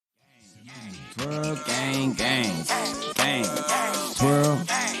Twirl, gang, gang, gang. Twirl,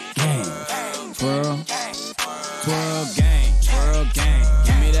 gang, twirl, twirl, gang, twirl, gang.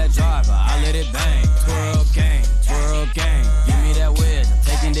 Give me that driver, I let it bang. Twirl, gang, give me that whiz, I'm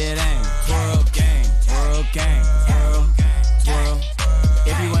taking that aim. Twirl, gang, twirl, twirl.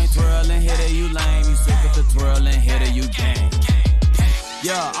 If you ain't twirling, hitter, you lame. You sick of the twirling, hitter, you gang.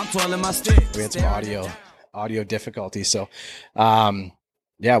 Yeah, I'm twirling my stick. We had some audio difficulties, so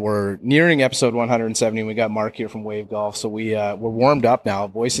yeah, we're nearing episode 170. We got Mark here from Wave Golf, so we're warmed up now.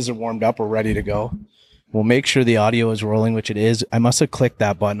 Voices are warmed up. We're ready to go. We'll make sure the audio is rolling, which it is. I must have clicked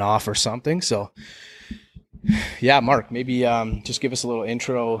that button off or something. So, yeah, Mark, maybe just give us a little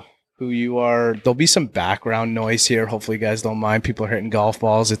intro, who you are. There'll be some background noise here. Hopefully you guys don't mind. People are hitting golf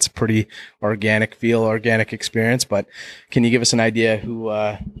balls. It's a pretty organic experience. But can you give us an idea who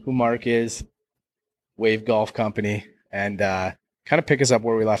Mark is, Wave Golf Company, and kind of pick us up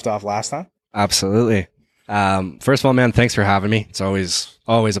where we left off last time? Absolutely. First of all, man, thanks for having me. It's always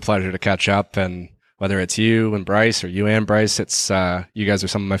a pleasure to catch up. And whether it's you and Bryce or you and Bryce, it's you guys are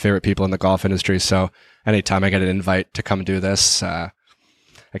some of my favorite people in the golf industry. So anytime I get an invite to come do this,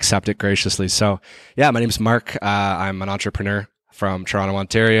 accept it graciously. So yeah, my name is Mark. I'm an entrepreneur from Toronto,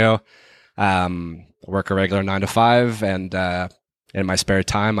 Ontario. Work a regular 9 to 5, and in my spare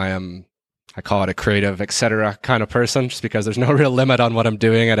time, I call it a creative, etc. kind of person, just because there's no real limit on what I'm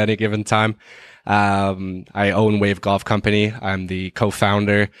doing at any given time. I own Wave Golf Company. I'm the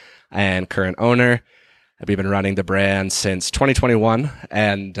co-founder and current owner. We've been running the brand since 2021.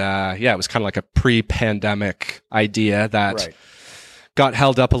 And it was kind of like a pre-pandemic idea that got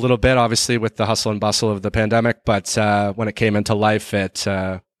held up a little bit, obviously, with the hustle and bustle of the pandemic. But when it came into life, it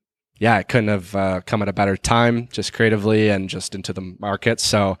couldn't have come at a better time, just creatively and just into the market.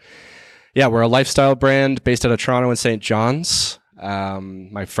 So yeah, we're a lifestyle brand based out of Toronto and St. John's.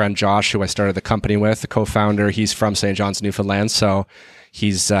 My friend Josh, who I started the company with, the co-founder, he's from St. John's, Newfoundland. So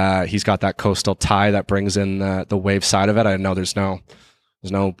he's got that coastal tie that brings in the wave side of it. I know there's no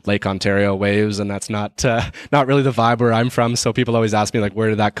Lake Ontario waves, and that's not really the vibe where I'm from. So people always ask me, like,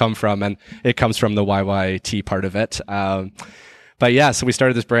 where did that come from? And it comes from the YYT part of it. But yeah, so we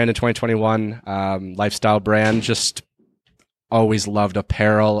started this brand in 2021, lifestyle brand, just always loved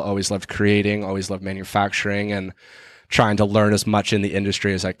apparel, always loved creating, always loved manufacturing, and trying to learn as much in the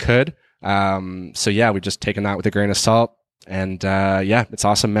industry as I could. So yeah, we've just taken that with a grain of salt. And it's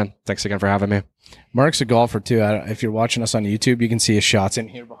awesome, man. Thanks again for having me. Mark's a golfer too. If you're watching us on YouTube, you can see his shots in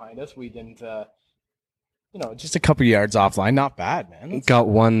here behind us. We didn't, just a couple yards offline. Not bad, man. Got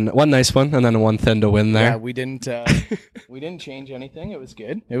one nice one, and then one thin to win there. Yeah, we didn't change anything. It was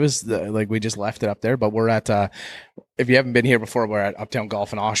good. It was we just left it up there. But we're at, if you haven't been here before, we're at Uptown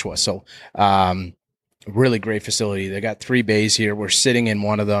Golf in Oshawa. So, really great facility. They got 3 bays here. We're sitting in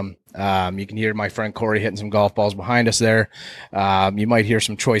one of them. You can hear my friend Corey hitting some golf balls behind us there. You might hear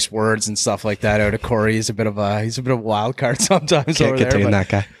some choice words and stuff like that out of Corey. He's a bit of a wild card sometimes. Can't over contain there, that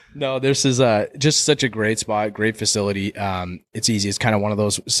guy. No, this is just such a great spot, great facility. It's easy. It's kind of one of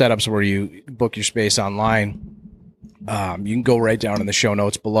those setups where you book your space online. You can go right down in the show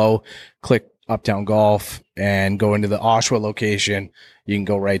notes below, click Uptown Golf, and go into the Oshawa location. You can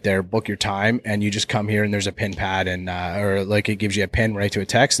go right there, book your time, and you just come here, and there's a pin pad, and it gives you a pin right to a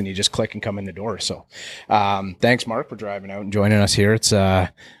text, and you just click and come in the door. So thanks, Mark, for driving out and joining us here. It's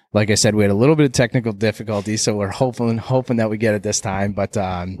like I said, we had a little bit of technical difficulty, so we're hoping that we get it this time. But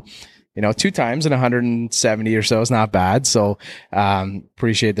 2 times in 170 or so is not bad. So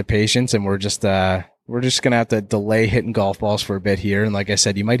appreciate the patience, and we're just gonna have to delay hitting golf balls for a bit here. And like I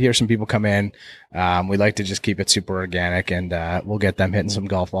said, you might hear some people come in. We like to just keep it super organic, and we'll get them hitting some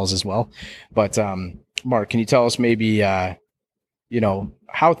golf balls as well. But Mark, can you tell us maybe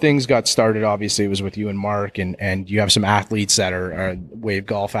how things got started? Obviously, it was with you and Mark, and you have some athletes that are Wave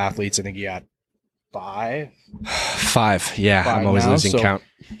Golf athletes. I think you got 5. 5, yeah. 5 I'm always now, losing count.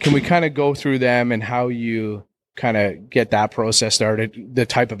 Can we kind of go through them and how you kind of get that process started, the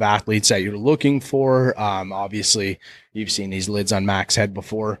type of athletes that you're looking for? Obviously, you've seen these lids on Mac's head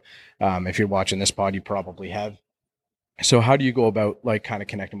before. If you're watching this pod, you probably have. So how do you go about kind of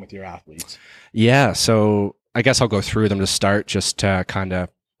connecting with your athletes? Yeah, so I guess I'll go through them to start, just to kind of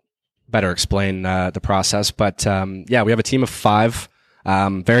better explain the process. But we have a team of 5,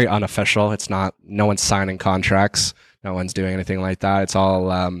 very unofficial. It's not, no one's signing contracts. No one's doing anything like that. It's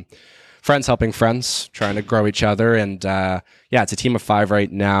all friends helping friends, trying to grow each other. And it's a team of 5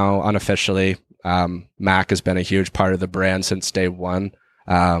 right now, unofficially. Mac has been a huge part of the brand since day one.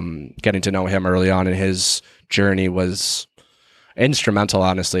 Getting to know him early on in his journey was instrumental,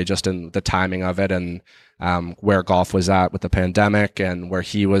 honestly, just in the timing of it. And where golf was at with the pandemic and where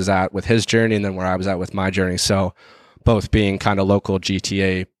he was at with his journey and then where I was at with my journey. So both being kind of local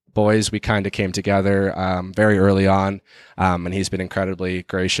GTA boys, we kind of came together very early on. And he's been incredibly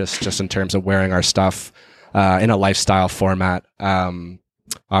gracious just in terms of wearing our stuff in a lifestyle format.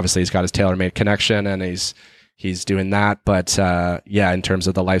 Obviously, he's got his TaylorMade connection and he's doing that. But in terms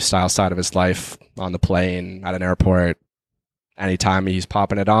of the lifestyle side of his life, on the plane, at an airport, anytime he's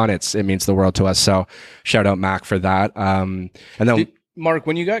popping it on, it means the world to us. So shout out Mac for that. And then Mark,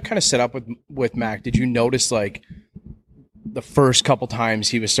 when you got kind of set up with Mac, did you notice like the first couple times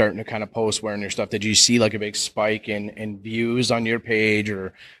he was starting to kind of post wearing your stuff, did you see like a big spike in views on your page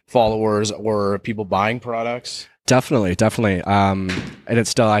or followers or people buying products? Definitely. And it's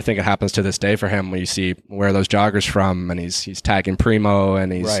still, I think it happens to this day for him when you see where are those joggers from and he's tagging Primo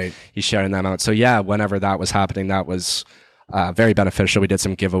and he's sharing them out. So yeah, whenever that was happening, that was very beneficial. We did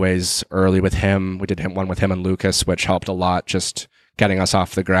some giveaways early with him. We did one with him and Lucas, which helped a lot, just getting us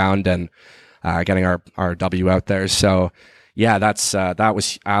off the ground and getting our W out there. So yeah, that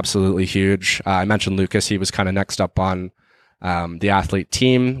was absolutely huge. I mentioned Lucas. He was kind of next up on the athlete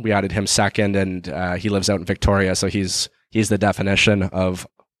team. We added him second, and he lives out in Victoria, so he's the definition of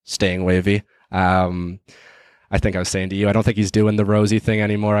staying wavy. I think I was saying to you, I don't think he's doing the Rosie thing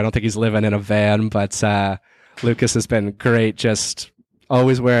anymore. I don't think he's living in a van, but Lucas has been great, just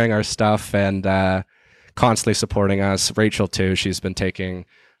always wearing our stuff and constantly supporting us. Rachel too. She's been taking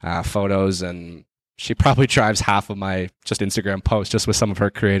photos, and she probably drives half of my just Instagram posts just with some of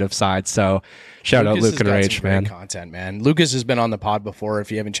her creative side. So shout out Luke and Rach, man. Content, man. Lucas has been on the pod before. If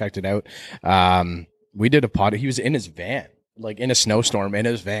you haven't checked it out, we did a pod. He was in his van, like in a snowstorm in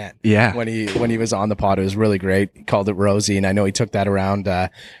his van. Yeah. When he was on the pod, it was really great. He called it Rosie, and I know he took that around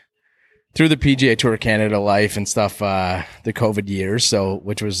through the PGA Tour Canada life and stuff, the COVID years. So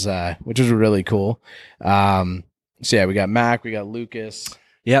which was really cool. So yeah, we got Mac, we got Lucas.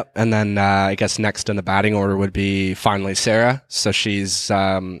 Yep. And then I guess next in the batting order would be finally Sarah. So she's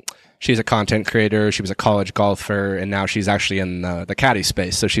a content creator. She was a college golfer, and now she's actually in the caddy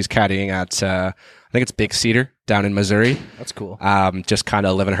space. So she's caddying at, I think it's Big Cedar down in Missouri. That's cool. Just kind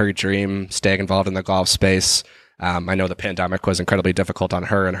of living her dream, staying involved in the golf space. I know the pandemic was incredibly difficult on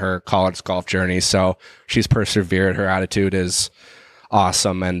her and her college golf journey. So she's persevered. Her attitude is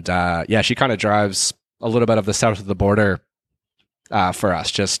awesome. And she kind of drives a little bit of the south of the border for us,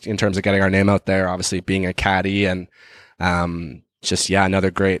 just in terms of getting our name out there, obviously being a caddy and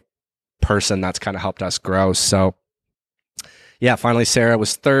another great person that's kind of helped us grow. So yeah, finally Sarah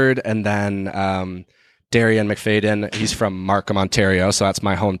was third, and then Darian McFadden, he's from Markham, Ontario, so that's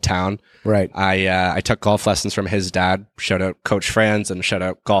my hometown. Right. I took golf lessons from his dad. Shout out Coach Franz and shout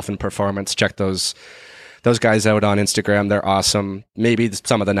out Golf and Performance. Check those guys out on Instagram. They're awesome. Maybe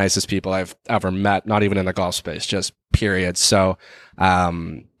some of the nicest people I've ever met, not even in the golf space, just period. So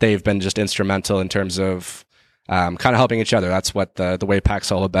they've been just instrumental in terms of kind of helping each other. That's what the Wave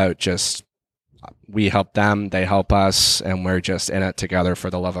Pack's all about. Just we help them, they help us, and we're just in it together for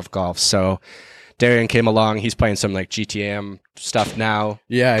the love of golf. So Darian came along. He's playing some like GTM stuff now.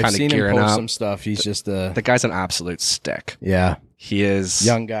 Yeah, I've seen him post up. some stuff. He's just the guy's an absolute stick. Yeah. He is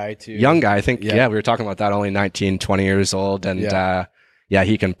young guy too. Young guy, I think. Yeah, we were talking about that. Only 19, 20 years old, and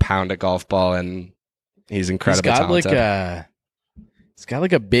he can pound a golf ball, and he's incredibly talented. He's got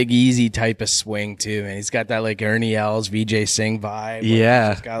like a Big Easy type of swing too, and he's got that like Ernie Els, VJ Singh vibe.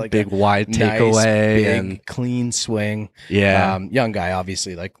 Yeah, he's got like big wide takeaway, big, and clean swing. Yeah, young guy,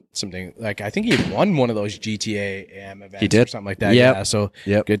 obviously, like something like I think he had won one of those GTA AM events. He did, or something like that. Yep. Yeah, so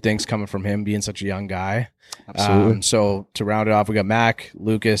good things coming from him being such a young guy. Absolutely. So to round it off, we got Mac,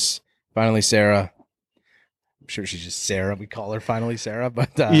 Lucas, finally Sarah. I'm sure she's just Sarah. We call her finally Sarah,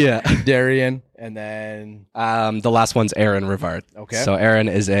 but Darian, and then the last one's Aaron Rivard. Okay. So Aaron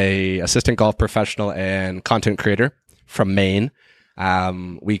is a assistant golf professional and content creator from Maine.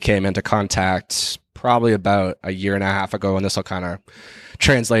 We came into contact probably about a year and a half ago, and this will kind of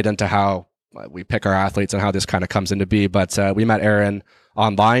translate into how we pick our athletes and how this kind of comes into be. But we met Aaron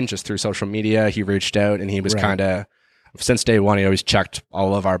online just through social media. He reached out, and he was kind of, since day one, he always checked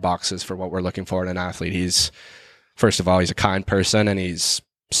all of our boxes for what we're looking for in an athlete. First of all, he's a kind person, and he's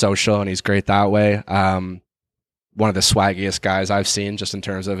social, and he's great that way. One of the swaggiest guys I've seen, just in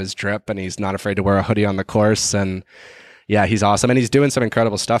terms of his drip, and he's not afraid to wear a hoodie on the course. And yeah, he's awesome, and he's doing some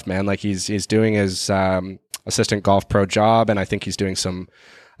incredible stuff, man. Like he's doing his assistant golf pro job, and I think he's doing some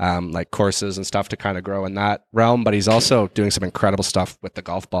like courses and stuff to kind of grow in that realm. But he's also doing some incredible stuff with the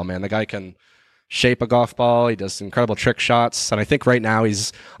golf ball, man. The guy can shape a golf ball. He does incredible trick shots, and I think right now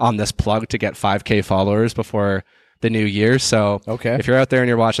he's on this plug to get 5K followers before the new year. So Okay. if you're out there and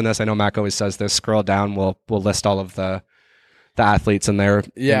you're watching this, I know Mac always says this, scroll down. We'll list all of the athletes in there.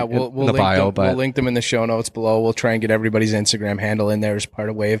 Yeah, we'll in the link bio, them, but we'll link them in the show notes below. We'll try and get everybody's Instagram handle in there as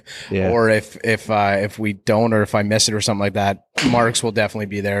part of Wave. Yeah. Or if we don't, or if I miss it or something like that, Mark's will definitely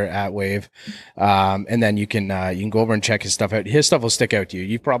be there at Wave. And then you can go over and check his stuff out. His stuff will stick out to you.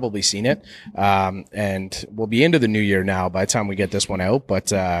 You've probably seen it. And we'll be into the new year now by the time we get this one out. But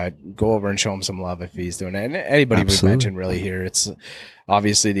go over and show him some love if he's doing it. And anybody Absolutely. we've mentioned really here, it's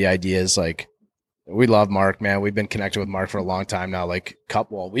obviously the idea is like, we love Mark, man. We've been connected with Mark for a long time now. Like,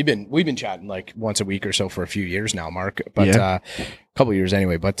 we've been chatting like once a week or so for a few years now, Mark. But a couple of years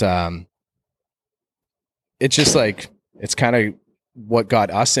anyway. But it's just like it's kind of what got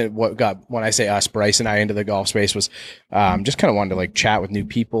us and what got, when I say us, Bryce and I, into the golf space was just kind of wanted to like chat with new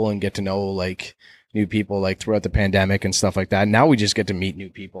people and get to know like new people like throughout the pandemic and stuff like that. And now we just get to meet new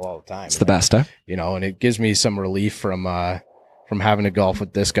people all the time. It's the best, huh? You know, and it gives me some relief from having to golf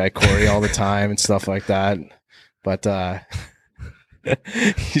with this guy Corey all the time and stuff like that. But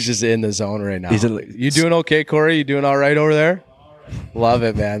he's just in the zone right now. You doing okay, Corey? You doing all right over there? Love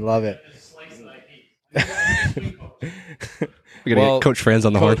it, man. Love it. We gotta get Coach Franz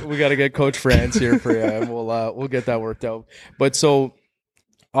on the horn. We gotta get Coach Franz here for you, and we'll get that worked out. But so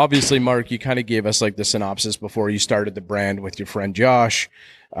obviously, Mark, you kind of gave us like the synopsis before you started the brand with your friend Josh.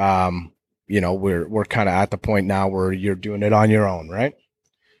 You know, we're kind of at the point now where you're doing it on your own, right?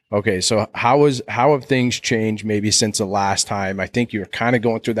 Okay, so how have things changed maybe since the last time? I think you were kind of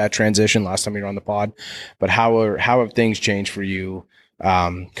going through that transition last time you were on the pod, but how have things changed for you,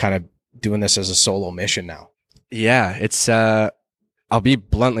 kind of doing this as a solo mission now? Yeah, it's I'll be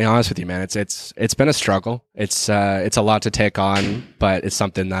bluntly honest with you, man. It's been a struggle. It's a lot to take on, but it's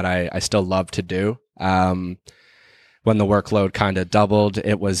something that I still love to do. When the workload kind of doubled,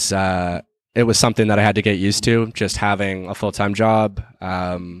 it was something that I had to get used to, just having a full-time job,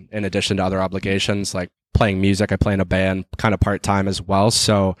 in addition to other obligations like playing music. I play in a band kind of part-time as well.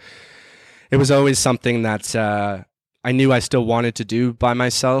 So it was always something that I knew I still wanted to do by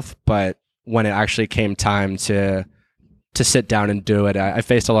myself, but when it actually came time to sit down and do it, I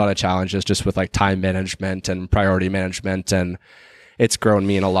faced a lot of challenges just with like time management and priority management, and it's grown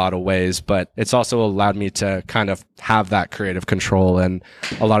me in a lot of ways, but it's also allowed me to kind of have that creative control, and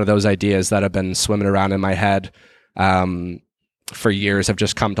a lot of those ideas that have been swimming around in my head for years have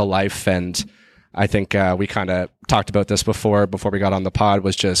just come to life. And I think we kind of talked about this before we got on the pod,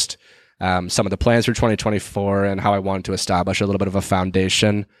 was just some of the plans for 2024 and how I wanted to establish a little bit of a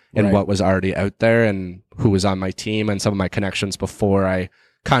foundation in what was already out there and who was on my team and some of my connections before I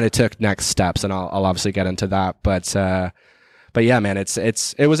kind of took next steps. And I'll obviously get into that, but yeah, man,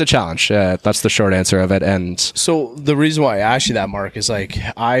 it was a challenge. That's the short answer of it. And so the reason why I asked you that, Mark, is like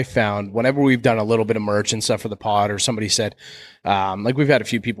I found whenever we've done a little bit of merch and stuff for the pod, or somebody said, like we've had a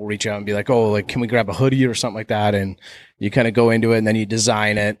few people reach out and be like, oh, like can we grab a hoodie or something like that? And you kind of go into it and then you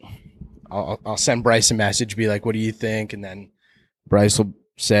design it. I'll send Bryce a message, be like, what do you think? And then Bryce will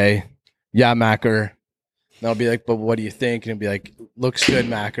say, yeah, Macker. And I'll be like, but what do you think? And he'll be like, looks good,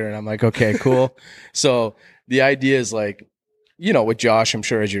 Macker. And I'm like, okay, cool. So the idea is like, you know, with Josh, I'm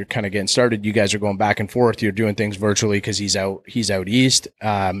sure as you're kind of getting started, you guys are going back and forth. You're doing things virtually because he's out east.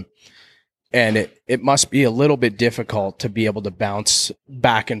 And it must be a little bit difficult to be able to bounce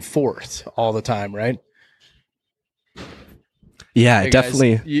back and forth all the time, right? Yeah, hey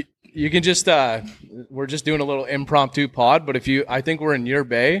definitely. Guys, you can just, we're just doing a little impromptu pod, but I think we're in your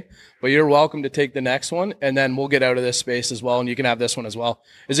bay, but you're welcome to take the next one, and then we'll get out of this space as well, and you can have this one as well.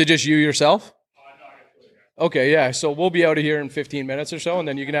 Is it just you yourself? Okay, yeah, so we'll be out of here in 15 minutes or so, and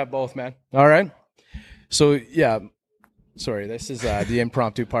then you can have both, man. All right? So, yeah, sorry, this is the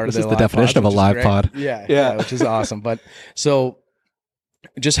impromptu part of the live pod. This is the definition of a live pod. Yeah, which is awesome. But so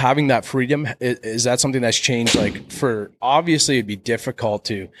just having that freedom, is that something that's changed? Like for, obviously it'd be difficult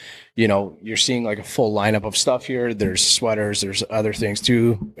to, you know, you're seeing like a full lineup of stuff here. There's sweaters, there's other things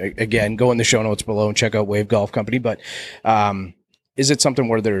too. Again, go in the show notes below and check out Wave Golf Company. But is it something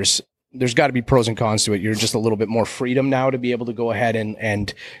where there's got to be pros and cons to it? You're just a little bit more freedom now to be able to go ahead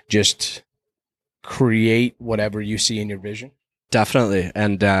and just create whatever you see in your vision? Definitely.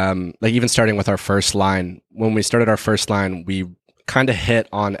 And like even starting with our first line, when we started our first line, we kind of hit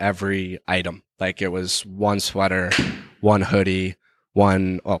on every item. Like it was one sweater, one hoodie,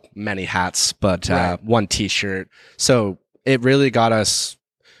 many hats, but one t-shirt. So it really got us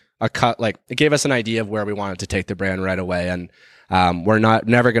it gave us an idea of where we wanted to take the brand right away. And we're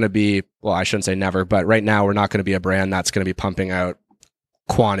never going to be, well, I shouldn't say never, but right now we're not going to be a brand that's going to be pumping out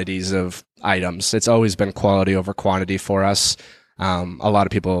quantities of items. It's always been quality over quantity for us. A lot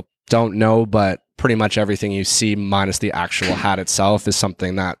of people don't know, but pretty much everything you see minus the actual hat itself is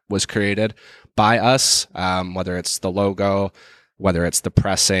something that was created by us, whether it's the logo, whether it's the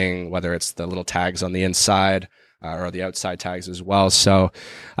pressing, whether it's the little tags on the inside or the outside tags as well. So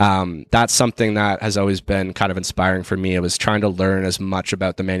that's something that has always been kind of inspiring for me. It was trying to learn as much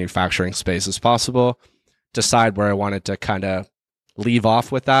about the manufacturing space as possible, decide where I wanted to kind of leave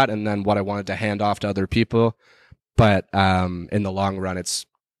off with that, and then what I wanted to hand off to other people. But in the long run, it's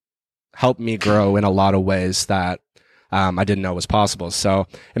helped me grow in a lot of ways that I didn't know was possible. So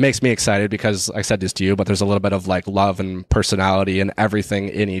it makes me excited because I said this to you, but there's a little bit of like love and personality and everything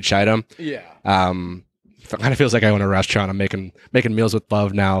in each item. Yeah. It kind of feels like I own a restaurant. I'm making meals with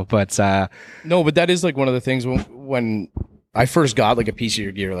love now, but no, but that is like one of the things when I first got like a piece of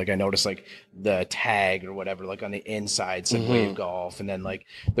your gear, like I noticed like the tag or whatever, like on the inside said Wave Golf, and then like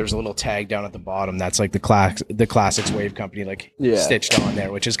there's a little tag down at the bottom that's like the Classics Wave Company like stitched on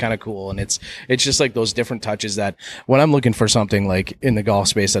there, which is kind of cool. And it's just like those different touches that when I'm looking for something like in the golf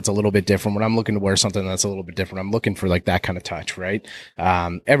space that's a little bit different, when I'm looking to wear something that's a little bit different, I'm looking for like that kind of touch, right?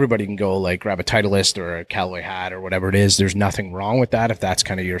 Everybody can go like grab a Titleist or a Callaway hat or whatever it is. There's nothing wrong with that if that's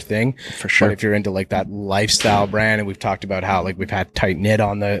kind of your thing, for sure. But if you're into like that lifestyle brand, and we've talked about how like we've had Tight Knit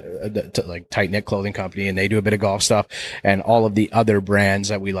on the Tight Knit clothing company, and they do a bit of golf stuff, and all of the other brands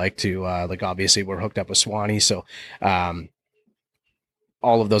that we like to like obviously we're hooked up with Swanee, so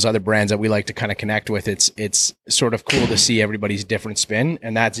all of those other brands that we like to kind of connect with, it's sort of cool to see everybody's different spin,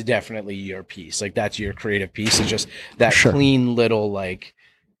 and that's definitely your piece. Like that's your creative piece. It's just that clean little like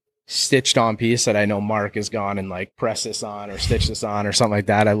stitched on piece that I know Mark has gone and like press this on or stitch this on or something like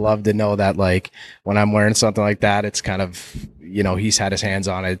that. I love to know that like when I'm wearing something like that, it's kind of, you know, he's had his hands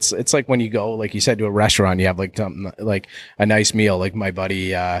on it. It's like when you go, like you said, to a restaurant, you have like something like a nice meal. Like my buddy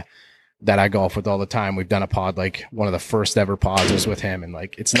that I golf with all the time, we've done a pod, like one of the first ever pods was with him, and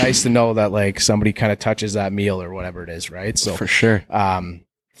like it's nice to know that like somebody kind of touches that meal or whatever it is, right? So for sure.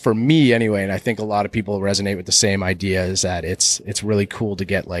 For me anyway, and I think a lot of people resonate with the same idea, is that it's really cool to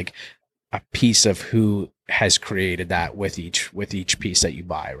get like a piece of who has created that with each piece that you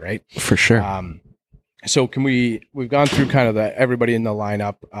buy, right? For sure. So we've gone through kind of everybody in the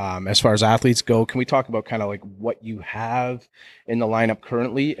lineup. As far as athletes go, can we talk about kind of like what you have in the lineup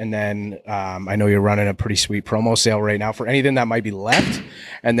currently? And then I know you're running a pretty sweet promo sale right now for anything that might be left,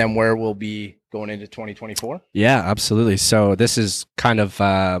 and then where we'll be going into 2024. Yeah, absolutely. So this is kind of,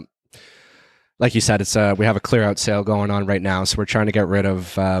 like you said, it's we have a clear out sale going on right now. So we're trying to get rid of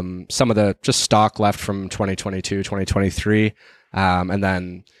some of the just stock left from 2022, 2023, and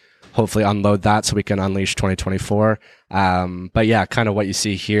then hopefully unload that so we can unleash 2024. But yeah, kind of what you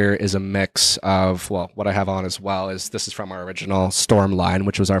see here is a mix of, well, what I have on as well is this is from our original Storm line,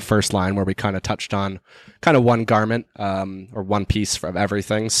 which was our first line where we kind of touched on kind of one garment or one piece of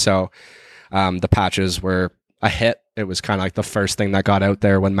everything. So the patches were a hit. It was kind of like the first thing that got out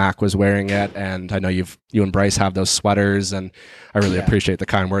there when Mac was wearing it. And I know you and Bryce have those sweaters, and I really appreciate the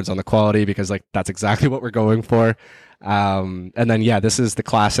kind words on the quality, because like that's exactly what we're going for. And then, yeah, this is the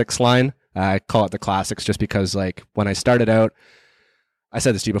Classics line. I call it the Classics just because like when I started out, I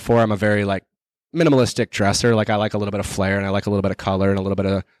said this to you before, I'm a very like minimalistic dresser. Like I like a little bit of flair and I like a little bit of color and a little bit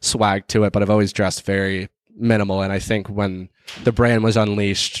of swag to it, but I've always dressed very minimal. And I think when the brand was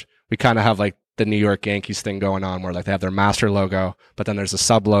unleashed, we kind of have like the New York Yankees thing going on where like they have their master logo, but then there's a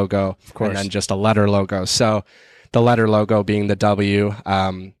sub logo, of course, and then just a letter logo. So the letter logo being the W,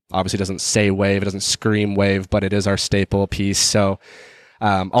 obviously doesn't say Wave, it doesn't scream Wave, but it is our staple piece. So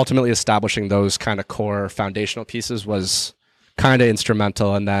ultimately establishing those kind of core foundational pieces was kind of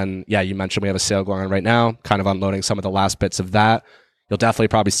instrumental. And then, yeah, you mentioned we have a sale going on right now, kind of unloading some of the last bits of that. You'll definitely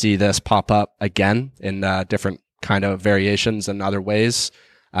probably see this pop up again in different kind of variations and other ways.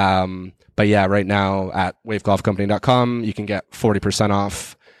 But yeah, right now at wavegolfcompany.com, you can get 40%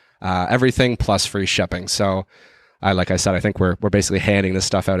 off everything plus free shipping. So like I said, I think we're basically handing this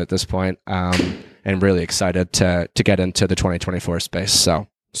stuff out at this point, and really excited to get into the 2024 space.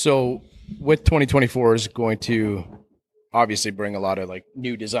 So with 2024 is going to obviously bring a lot of like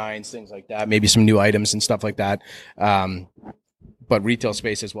new designs, things like that, maybe some new items and stuff like that. But retail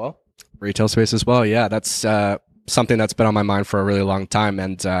space as well. Retail space as well. Yeah, that's something that's been on my mind for a really long time.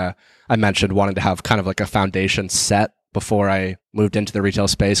 And I mentioned wanting to have kind of like a foundation set before I moved into the retail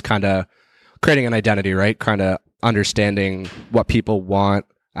space, kind of creating an identity, right? Kind of understanding what people want,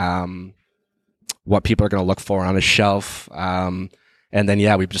 what people are going to look for on a shelf. And then,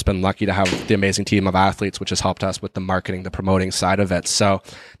 yeah, we've just been lucky to have the amazing team of athletes, which has helped us with the marketing, the promoting side of it. So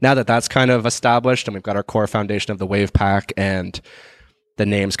now that that's kind of established and we've got our core foundation of the Wave Pack and the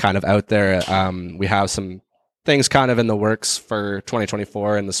names kind of out there, we have some things kind of in the works for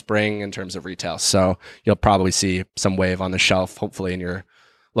 2024 in the spring in terms of retail. So you'll probably see some Wave on the shelf, hopefully in your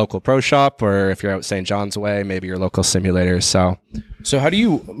local pro shop, or if you're out St. John's way, maybe your local simulators. So how do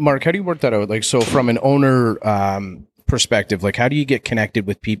you, Mark, how do you work that out? Like, so from an owner perspective, like how do you get connected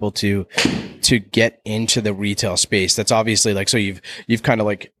with people to get into the retail space? That's obviously like, so you've kind of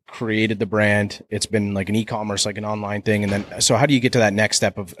like created the brand. It's been like an e-commerce, like an online thing. And then, so how do you get to that next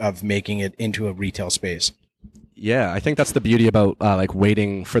step of making it into a retail space? Yeah, I think that's the beauty about like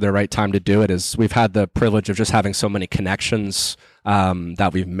waiting for the right time to do it is we've had the privilege of just having so many connections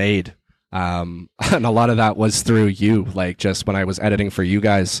that we've made. And a lot of that was through you, like just when I was editing for you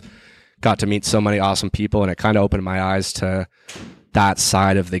guys, got to meet so many awesome people, and it kind of opened my eyes to that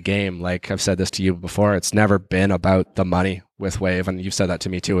side of the game. Like I've said this to you before, it's never been about the money with Wave, and you've said that to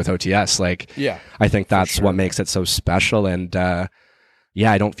me too with OTS. Like, yeah, I think that's what makes it so special. And yeah,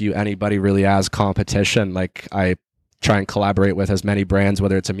 I don't view anybody really as competition. Like I try and collaborate with as many brands,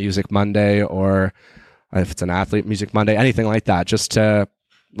 whether it's a Music Monday or if it's an Athlete Music Monday, anything like that, just to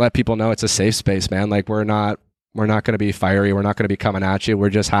let people know it's a safe space, man. Like we're not going to be fiery. We're not going to be coming at you. We're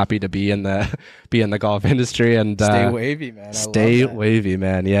just happy to be in the golf industry and stay wavy, man. Stay wavy,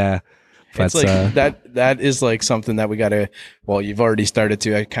 man. Yeah. It's like that is like something that we got to, well, you've already started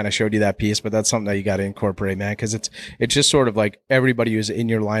to, I kind of showed you that piece, but that's something that you got to incorporate, man. Cause it's just sort of like everybody who's in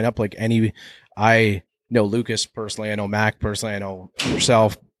your lineup, like I know Lucas personally, I know Mac personally, I know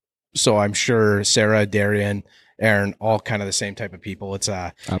yourself. So I'm sure Sarah, Darian, Aaron, all kind of the same type of people. It's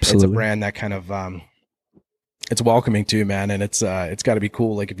it's a brand that kind of, it's welcoming too, man. And it's got to be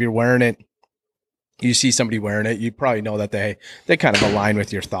cool. Like if you're wearing it, you see somebody wearing it, you probably know that they kind of align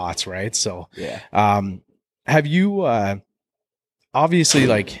with your thoughts, right? So, yeah. Have you, obviously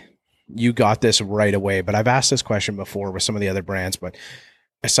like you got this right away, but I've asked this question before with some of the other brands, but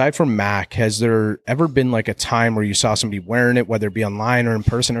aside from Mac, has there ever been like a time where you saw somebody wearing it, whether it be online or in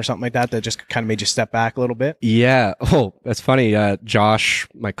person or something like that, that just kind of made you step back a little bit? Yeah. Oh, that's funny. Josh,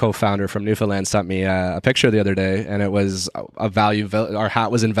 my co-founder from Newfoundland, sent me a picture the other day, and it was a Value Village. Our hat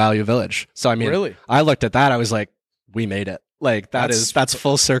was in Value Village. So I mean, really? I looked at that. I was like, we made it. Like that's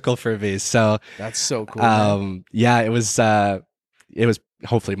full circle for me. So that's so cool. Yeah, it was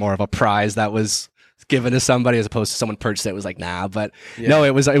hopefully more of a prize that was given to somebody as opposed to someone purchased it. It was like, nah, but no,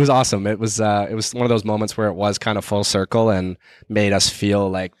 it was awesome. It was one of those moments where it was kind of full circle and made us feel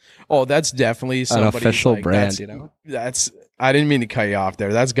like, oh, that's definitely an official like, brand, you know? I didn't mean to cut you off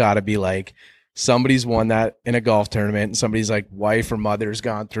there. That's gotta be like, somebody's won that in a golf tournament and somebody's like wife or mother's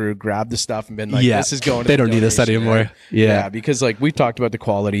gone through, grabbed the stuff and been like, this is going to they don't need this anymore. Right? Yeah. Because like we've talked about the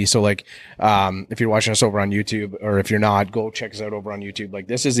quality. So like, if you're watching us over on YouTube, or if you're not, go check us out over on YouTube. Like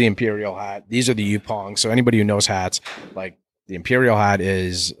this is the Imperial hat. These are the Yupong. So anybody who knows hats, like the Imperial hat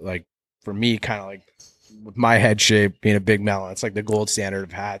is like, for me, kind of like with my head shape being a big melon, it's like the gold standard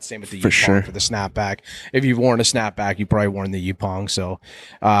of hats. Same with the Yupong for the snapback. If you've worn a snapback, you've probably worn the Yupong. So,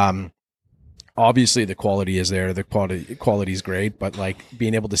 obviously the quality is there. The quality is great, but like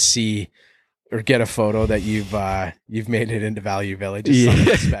being able to see or get a photo that you've made it into Value Village is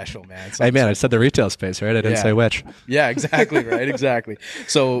something special, man. Hey man, I said the retail space, right? I didn't say which. Yeah, exactly. Right. Exactly.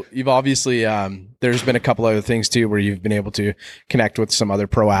 So you've obviously, there's been a couple other things too, where you've been able to connect with some other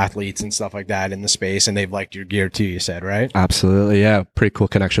pro athletes and stuff like that in the space, and they've liked your gear too, you said, right? Absolutely. Yeah. Pretty cool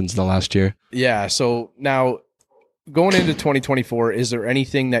connections in the last year. Yeah. So now, going into 2024, is there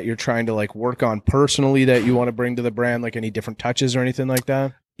anything that you're trying to like work on personally that you want to bring to the brand, like any different touches or anything like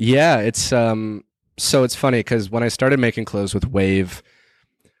that? Yeah, it's so it's funny because when I started making clothes with Wave,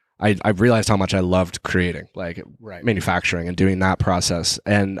 I realized how much I loved creating, like manufacturing and doing that process.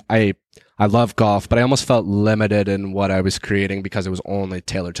 And I love golf, but I almost felt limited in what I was creating because it was only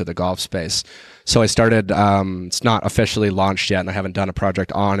tailored to the golf space. So I started, it's not officially launched yet and I haven't done a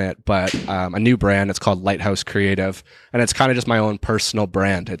project on it, but a new brand. It's called Lighthouse Creative. And it's kind of just my own personal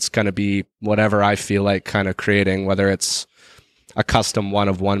brand. It's going to be whatever I feel like kind of creating, whether it's a custom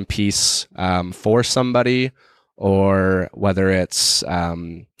one piece for somebody, or whether it's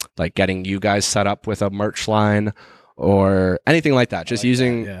like getting you guys set up with a merch line or anything like that. Just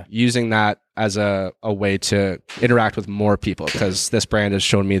using that as a way to interact with more people, because this brand has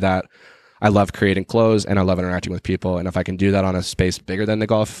shown me that I love creating clothes and I love interacting with people. And if I can do that on a space bigger than the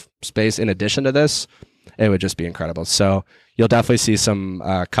golf space, in addition to this, it would just be incredible. So you'll definitely see some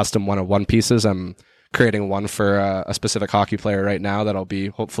custom one pieces. I'm creating one for a specific hockey player right now that'll be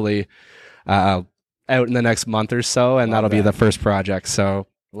hopefully out in the next month or so, and that'll be the first project. So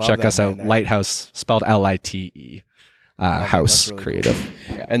check us out. Lighthouse, spelled Lite, House Creative.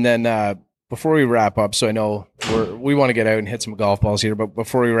 Cool. Yeah. And then before we wrap up, so I know we want to get out and hit some golf balls here, but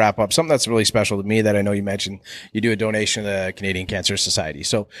before we wrap up, something that's really special to me that I know you mentioned, you do a donation to the Canadian Cancer Society.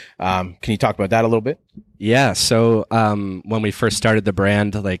 So can you talk about that a little bit? Yeah. So when we first started the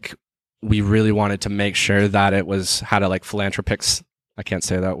brand, like we really wanted to make sure that it had a like philanthropics. I can't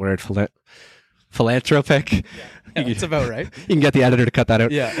say that word. Philanthropic. Yeah, that's about right. You can get the editor to cut that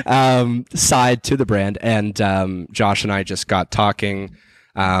out. Yeah. Side to the brand. And Josh and I just got talking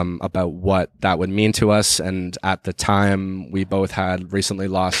about what that would mean to us. And at the time, we both had recently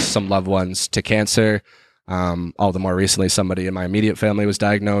lost some loved ones to cancer. All the more recently, somebody in my immediate family was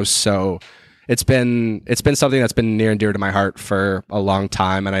diagnosed. So it's been something that's been near and dear to my heart for a long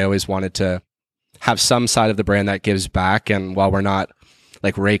time. And I always wanted to have some side of the brand that gives back. And while we're not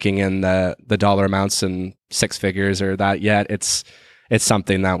like raking in the dollar amounts and six figures or that yet, it's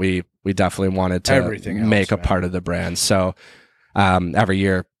something that we definitely wanted to make a part of the brand. So every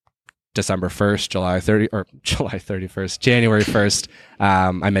year, December 1st, January 1st,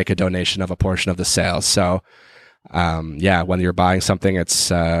 I make a donation of a portion of the sales. So when you're buying something,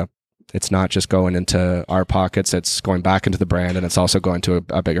 it's not just going into our pockets, it's going back into the brand, and it's also going to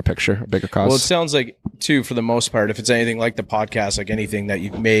a bigger picture, a bigger cause. Well, it sounds like, too, for the most part, if it's anything like the podcast, like anything that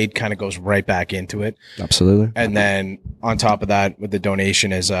you've made kind of goes right back into it. Absolutely. And then on top of that, with the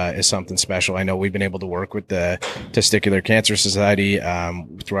donation is something special. I know we've been able to work with the Testicular Cancer Society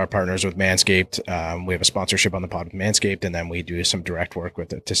through our partners with Manscaped. We have a sponsorship on the pod with Manscaped, and then we do some direct work with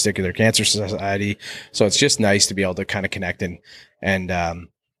the Testicular Cancer Society. So it's just nice to be able to kind of connect and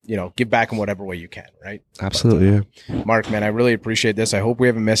give back in whatever way you can, right? Absolutely. But, Mark, man, I really appreciate this. I hope we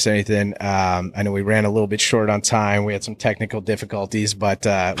haven't missed anything. I know we ran a little bit short on time. We had some technical difficulties, but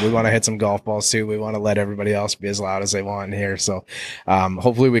we want to hit some golf balls too. We want to let everybody else be as loud as they want in here. So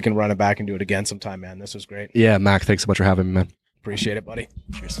hopefully we can run it back and do it again sometime, man. This was great. Yeah, Mac, thanks so much for having me, man. Appreciate it, buddy.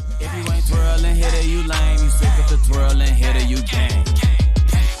 Cheers. If you ain't twirling, hitter, you lame. You sick of the twirling, hitter, you gang.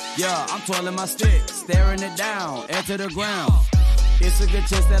 Yeah, I'm twirling my stick, staring it down, into the ground. It's a good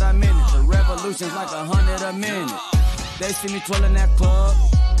chance that I'm in it. The revolution's like 100 a minute. They see me twirling that club.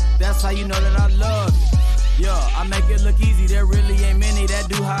 That's how you know that I love it. Yeah, I make it look easy. There really ain't many that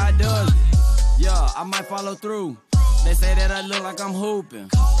do how I does it. Yeah, I might follow through. They say that I look like I'm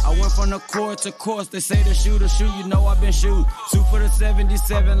hooping. I went from the court to course. They say the shooter shoot. You know I've been shooting. Shoot for the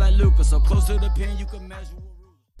 77 like Lucas. So close to the pin you can measure.